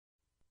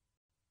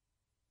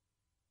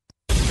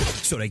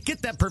So to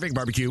get that perfect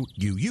barbecue,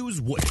 you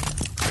use wood.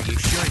 Are you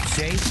sure it's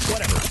safe?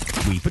 Whatever.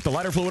 We put the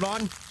lighter fluid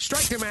on,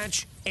 strike the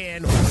match,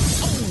 and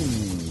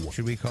oh!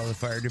 Should we call the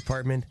fire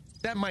department?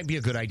 That might be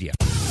a good idea.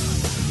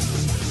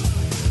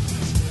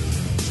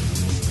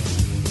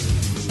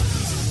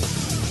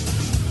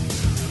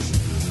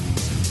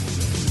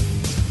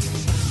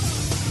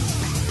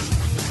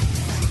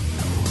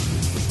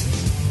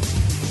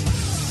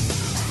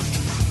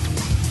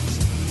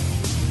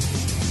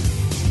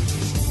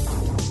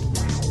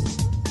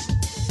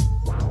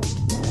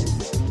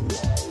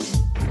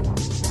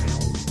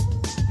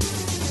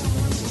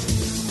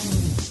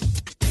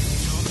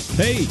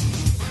 Hey,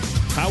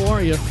 how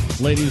are you,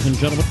 ladies and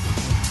gentlemen?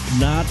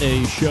 Not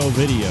a show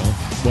video.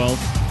 Well,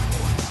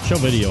 show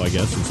video, I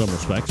guess, in some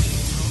respects.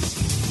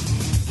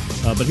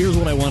 But here's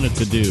what I wanted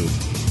to do.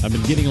 I've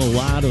been getting a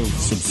lot of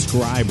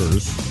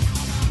subscribers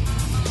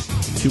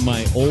to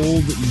my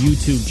old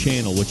YouTube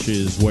channel, which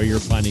is where you're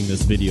finding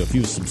this video. If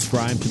you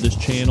subscribe to this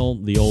channel,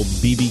 the old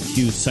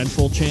BBQ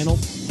Central channel,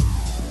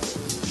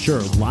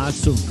 sure,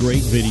 lots of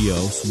great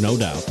videos, no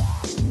doubt.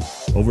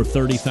 Over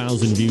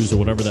 30,000 views or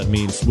whatever that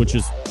means, which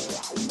is,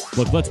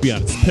 look, let's be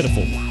honest,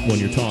 pitiful when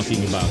you're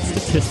talking about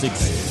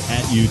statistics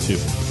at YouTube.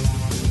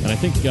 And I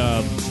think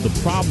the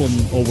problem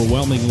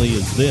overwhelmingly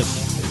is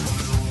this.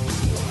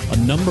 A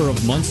number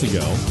of months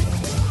ago,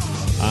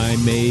 I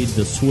made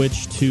the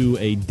switch to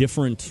a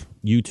different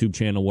YouTube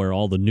channel where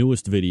all the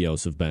newest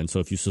videos have been. So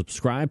if you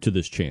subscribe to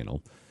this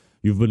channel,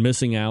 you've been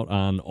missing out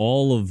on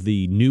all of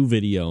the new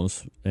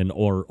videos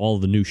or all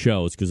of the new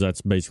shows, because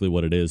that's basically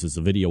what it is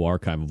a video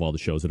archive of all the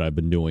shows that I've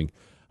been doing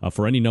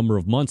for any number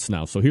of months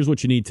now. So here's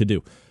what you need to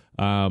do.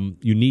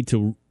 You need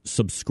to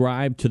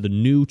subscribe to the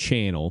new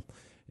channel,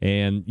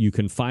 and you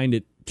can find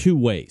it two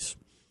ways.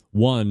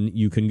 One,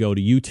 you can go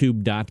to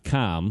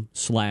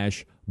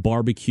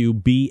youtube.com/barbecue,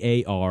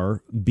 BARBECUE,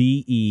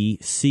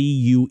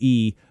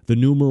 the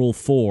numeral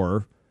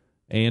 4,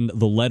 and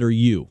the letter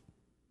U.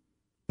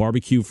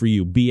 Barbecue for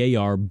You,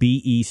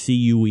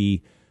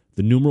 BARBECUE,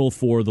 the numeral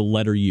 4, the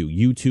letter U,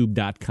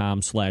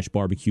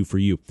 youtube.com/barbecue for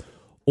you.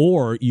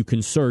 Or you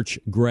can search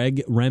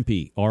Greg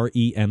Rempe,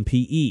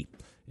 REMPE.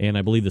 And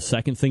I believe the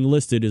second thing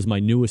listed is my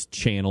newest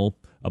channel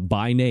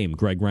by name,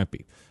 Greg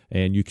Rempe.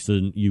 And you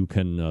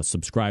can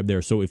subscribe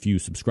there. So if you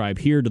subscribe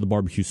here to the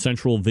Barbecue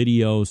Central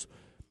videos,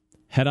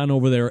 head on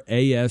over there,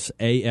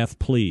 ASAF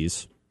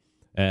please,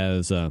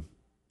 as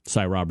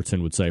Cy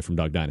Robertson would say from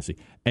Dog Dynasty.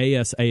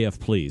 ASAF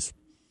please.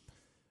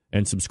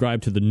 And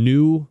subscribe to the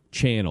new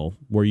channel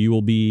where you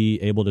will be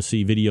able to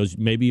see videos.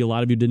 Maybe a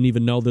lot of you didn't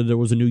even know that there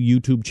was a new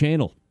YouTube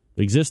channel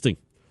existing.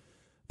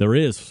 There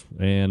is.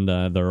 And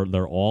there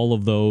are all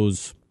of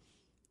those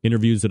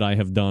interviews that I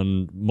have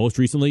done most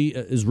recently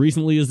as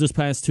this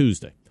past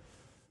Tuesday.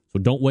 So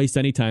don't waste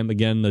any time.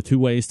 Again, the two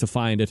ways to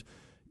find it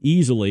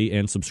easily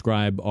and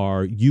subscribe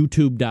are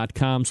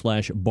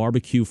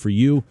youtube.com/barbecue for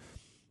you,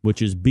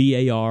 which is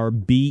BARBECUE,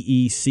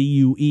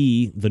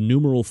 the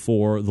numeral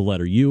 4, the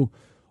letter U.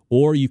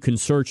 Or you can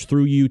search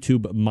through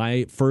YouTube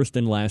my first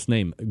and last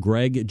name,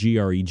 Greg,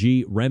 Greg,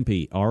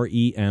 Rempe,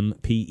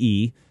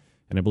 REMPE.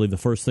 And I believe the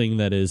first thing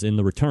that is in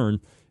the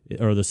return,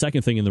 or the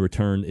second thing in the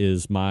return,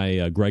 is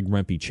my Greg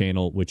Rempe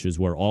channel, which is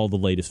where all the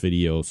latest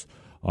videos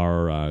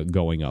are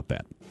going up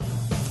at.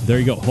 There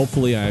you go.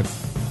 Hopefully I've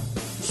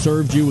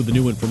served you with the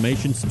new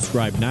information.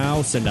 Subscribe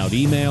now, send out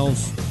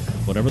emails,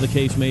 whatever the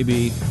case may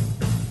be.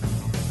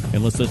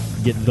 And let's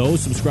get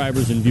those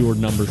subscribers and viewer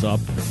numbers up.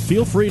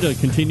 Feel free to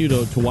continue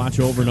to watch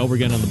over and over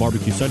again on the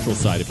Barbecue Central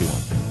side if you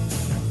want.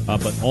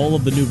 But all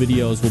of the new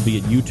videos will be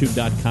at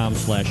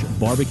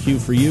youtube.com/barbecue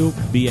for you,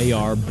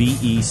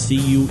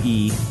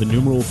 BARBECUE, the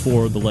numeral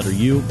 4, the letter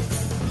U.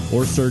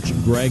 Or search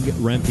Greg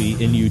Rempe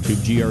in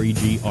YouTube,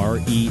 GREGREMPE,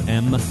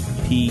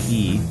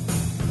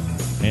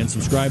 and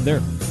subscribe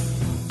there.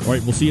 All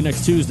right, we'll see you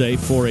next Tuesday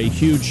for a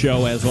huge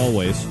show, as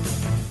always.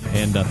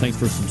 And thanks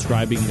for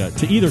subscribing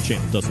to either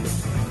channel, doesn't it?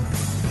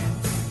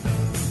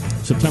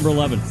 September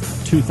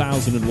 11th,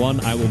 2001,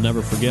 I will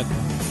never forget.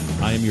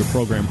 I am your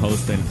program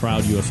host and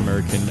proud U.S.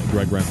 American,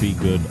 Greg Rempe.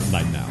 Good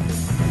night now.